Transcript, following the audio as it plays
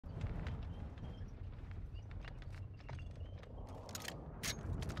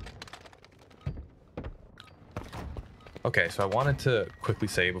Okay, so I wanted to quickly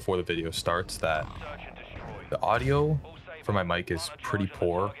say before the video starts that the audio for my mic is pretty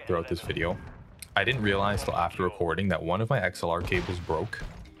poor throughout this video. I didn't realize till after recording that one of my XLR cables broke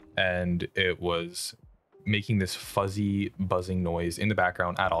and it was making this fuzzy buzzing noise in the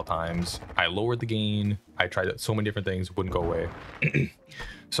background at all times. I lowered the gain. I tried so many different things, wouldn't go away.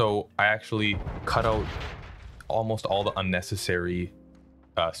 So I actually cut out almost all the unnecessary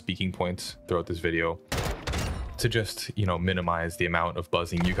speaking points throughout this video to just, you know, minimize the amount of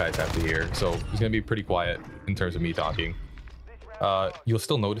buzzing you guys have to hear. So it's gonna be pretty quiet in terms of me talking. You'll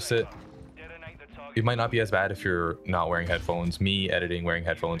still notice it. It might not be as bad if you're not wearing headphones. Me editing wearing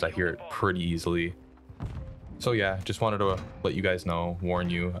headphones, I hear it pretty easily. So yeah, just wanted to let you guys know, warn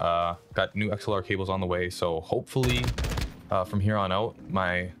you. Got new XLR cables on the way, so hopefully from here on out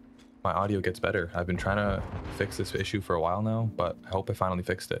my audio gets better. I've been trying to fix this issue for a while now, but I hope I finally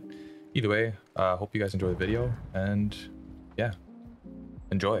fixed it. Either way, hope you guys enjoy the video, and yeah,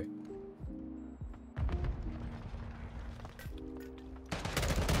 enjoy.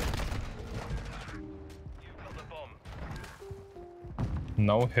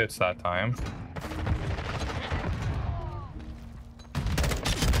 No hits that time.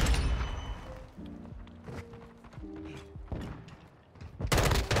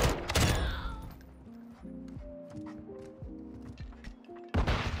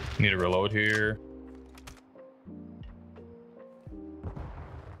 Need to reload here.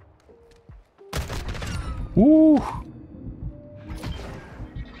 Ooh.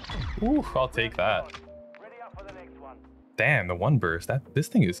 Ooh, I'll take that. Damn, the one burst. This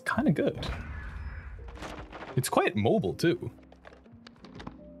thing is kind of good. It's quite mobile too.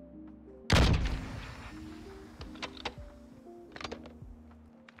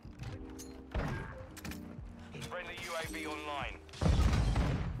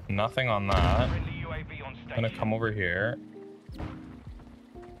 Nothing on that. I'm gonna come over here.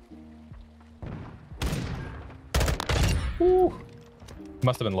 Ooh.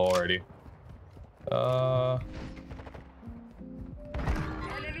 Must have been low already. I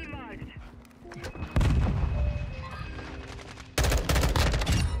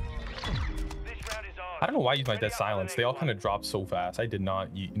don't know why I use my dead silence. They all kind of drop so fast. I did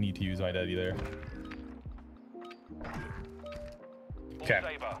not need to use my dead either. Okay,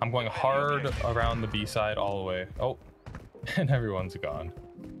 I'm going hard around the B side all the way. Oh, and everyone's gone.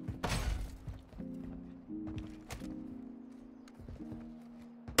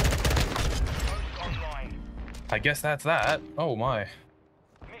 I guess that's that. Oh my.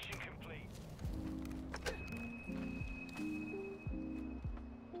 Mission complete.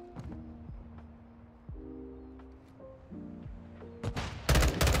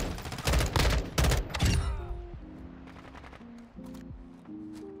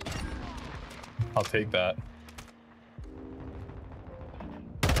 I'll take that.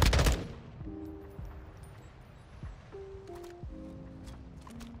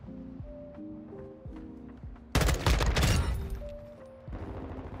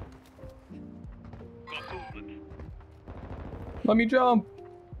 Let me jump.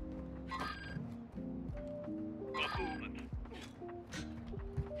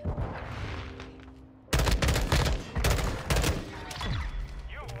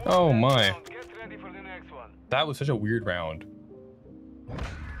 Oh my. That was such a weird round.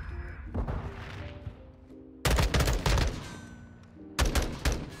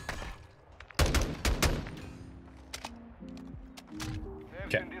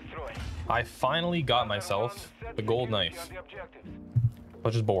 Okay. I finally got myself the gold knife. I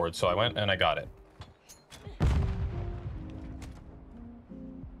was just bored, so I went and I got it.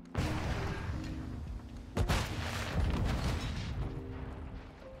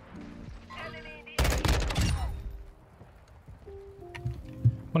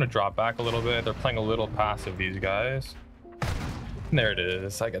 I'm gonna drop back a little bit. They're playing a little passive, these guys. And there it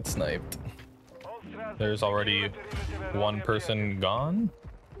is. I got sniped. There's already one person gone.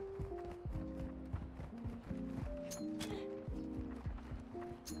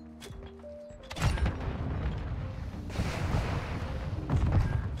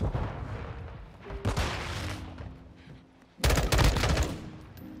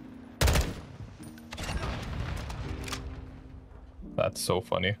 That's so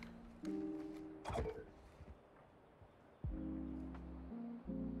funny. You've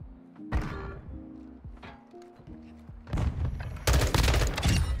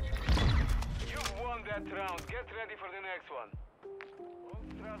won that round. Get ready for the next one.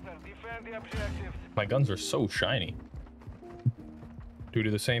 Defend the objectives. My guns are so shiny. Do we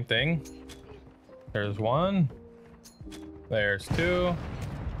do the same thing? There's one. There's two.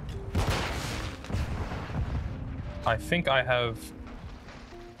 I think I have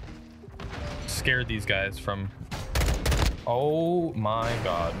scared these guys from... Oh my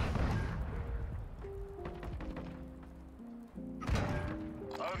god.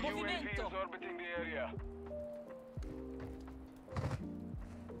 Our UAV is orbiting the area.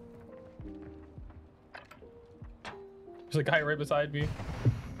 There's a guy right beside me.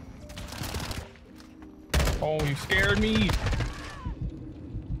 Oh, you scared me.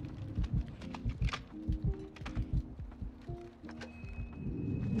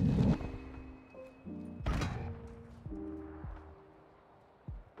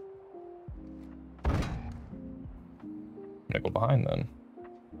 I'm gonna go behind then.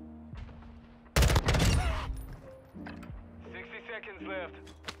 60 seconds left.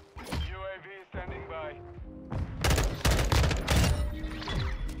 UAV standing by.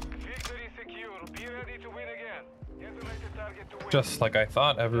 Victory secure. Be ready to win again. Isolate the target to win. Just like I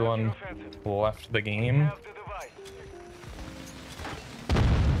thought, everyone left the game. Have the device.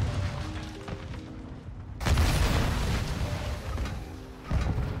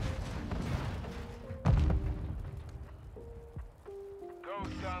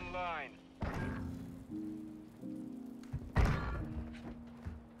 Ghost online.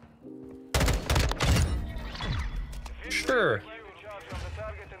 Sure. Charge on the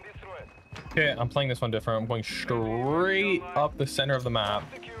target and destroy it. Okay, I'm playing this one different. I'm going straight up the center of the map.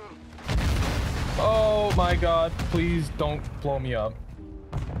 Secure. Oh my god, please don't blow me up.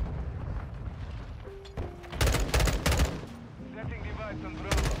 Setting device on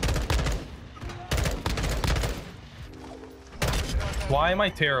Bravo. Why am I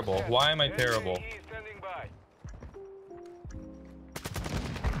terrible? Why am I terrible? UAV standing by.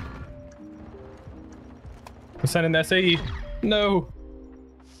 I'm sending the SAE. No.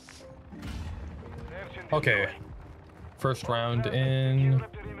 Search and Okay. destroy. First round Secure in. the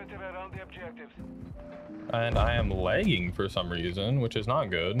perimeter around the objectives. And I am lagging for some reason, which is not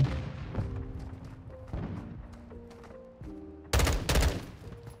good.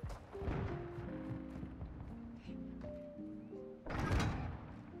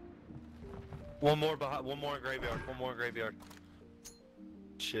 One more behind, one more in graveyard, one more in graveyard.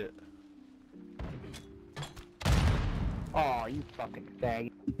 Shit. Oh, you fucking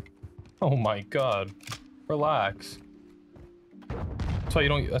fag. Oh my god. Relax. That's why you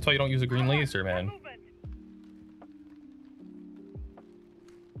don't use a green laser, man.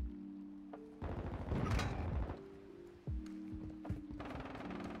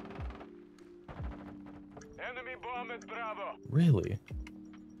 Enemy bomb at Bravo. Really?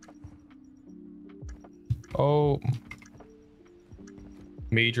 Oh.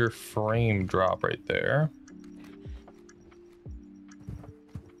 Major frame drop right there.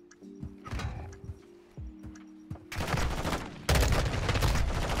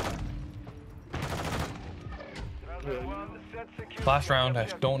 Bravo 1, set secure. Last round, I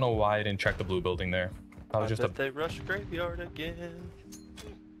don't know why I didn't check the blue building there. I was just a... They rush graveyard again.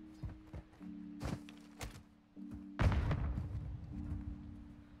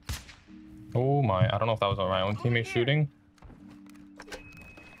 Oh my, I don't know if that was my own teammate shooting.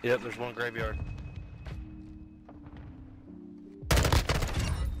 Yep, there's one graveyard.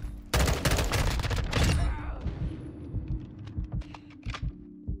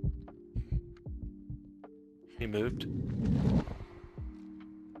 He moved.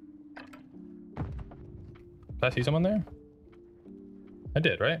 Did I see someone there? I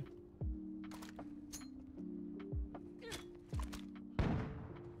did, right?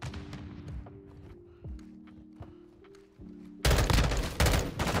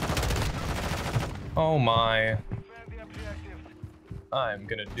 Oh my. Defend the objectives. I'm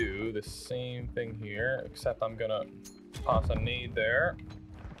gonna do the same thing here, except I'm gonna toss a nade there.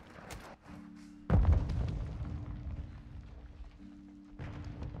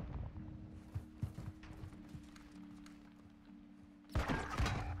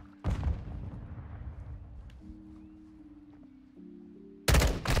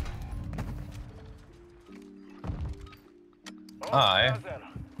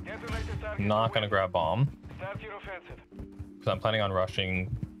 Not gonna grab bomb Start your offensive. because I'm planning on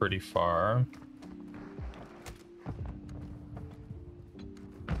rushing pretty far.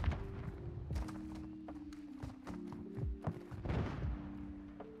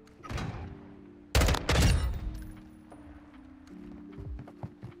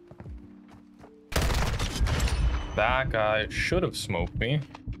 That guy should have smoked me.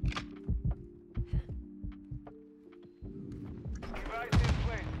 Device in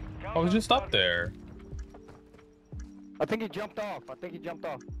place. I was just up there. I think he jumped off. I think he jumped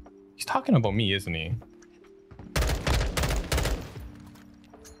off. He's talking about me, isn't he?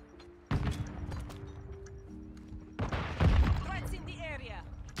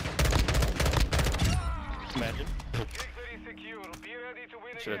 ready to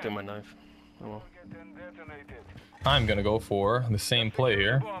win Should have again. taken my knife. Oh well. Target and detonated. I'm gonna go for the same play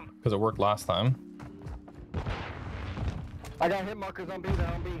here because it worked last time. I got hit markers on B. They're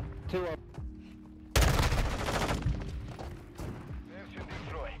on B. 2 up. Search and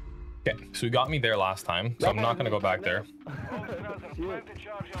destroy. Okay, so you got me there last time, so I'm not gonna go back there. Hold the present. Plant a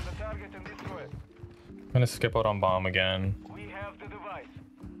charge on the target and destroy it. I'm gonna skip out on bomb again. We have the device.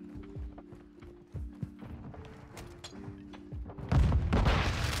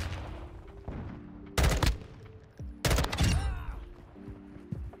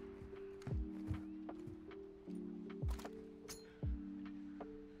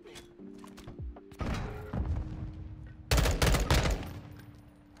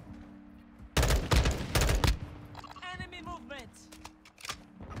 Enemy movement.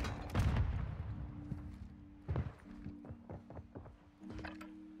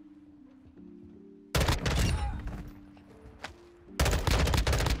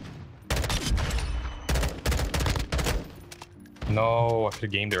 No, I could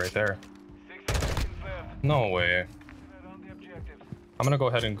have gamed it right there. 60 seconds left. No way. Set on the objectives. I'm gonna go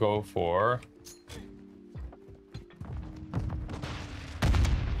ahead and go for...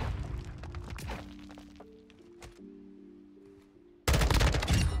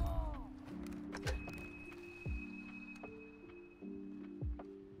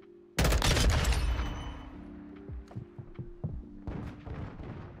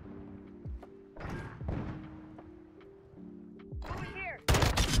 Over here.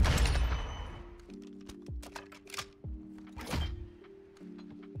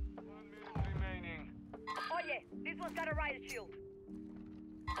 1 minute remaining. Oh yeah, this one's got a riot shield.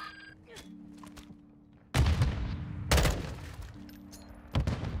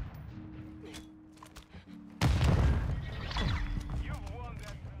 You've won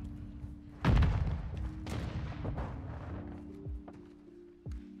that round.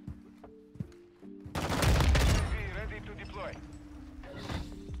 UAV ready to deploy.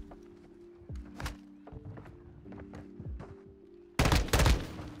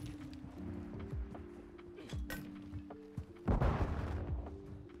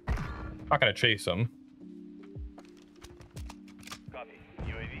 Not gonna chase him. Copy.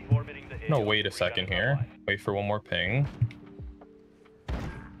 UAV orbiting the No, AO. wait a second here. Wait for one more ping.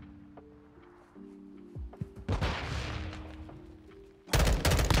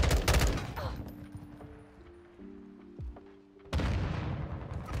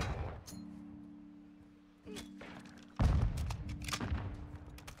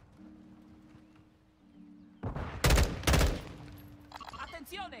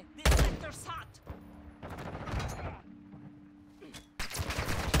 Attenzione, this sector's hot.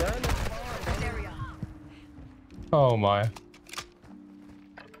 They're in the farm. Area. Oh my.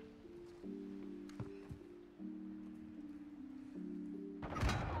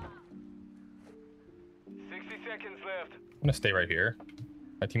 Seconds left. I'm gonna stay right here.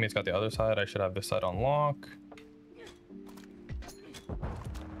 My teammates got the other side. I should have this side on lock.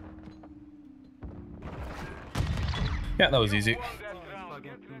 Yeah, that was easy. Won that round.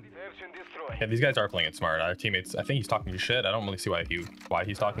 Get ready. Search and destroy. Yeah, these guys are playing it smart. Our teammates, I think he's talking shit. I don't really see why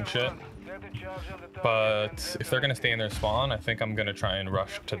he's talking shit. Set a charge on the target But and if they're gonna stay in their spawn, I think I'm gonna try and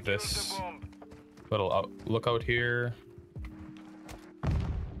rush to this little lookout here.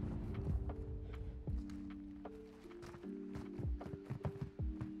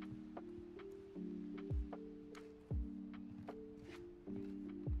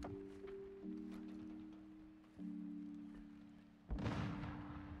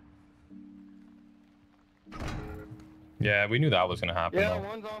 Yeah, we knew that was gonna happen. Yeah, Though.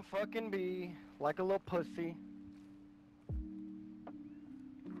 one's on fucking B, like a little pussy.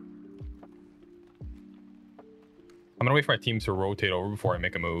 I'm gonna wait for my team to rotate over before I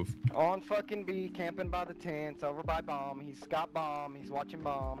make a move. On fucking B, camping by the tents, over by bomb. He's got bomb, he's watching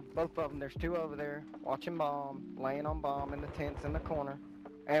bomb. Both of them, there's two over there, watching bomb, laying on bomb in the tents in the corner.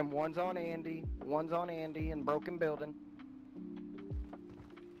 And one's on Andy in broken building.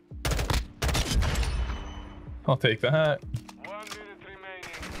 I'll take that. 1 minute remaining.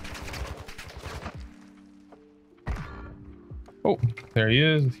 Oh, there he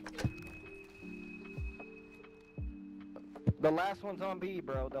is. The last one's on B,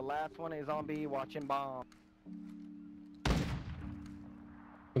 bro. The last one is on B watching bomb.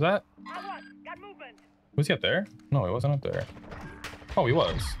 Was that? Havoc, got movement. Was he up there? No, he wasn't up there. Oh, he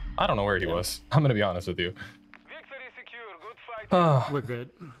was. I don't know where he was. I'm gonna be honest with you. Victory secure. Good fight. Ah, We're good.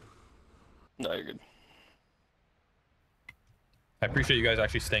 No, you're good. I appreciate you guys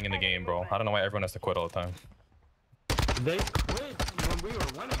actually staying in the game, bro. I don't know why everyone has to quit all the time. They quit when we were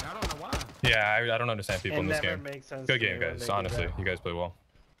winning. I don't know why. Yeah, I don't understand people It in this never game. makes sense Good to game, me when guys. they do Honestly, that. you guys play well.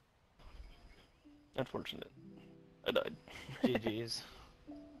 Unfortunate. I died. GG's.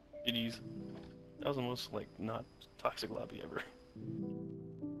 GG's. That was the most, like, not toxic lobby ever.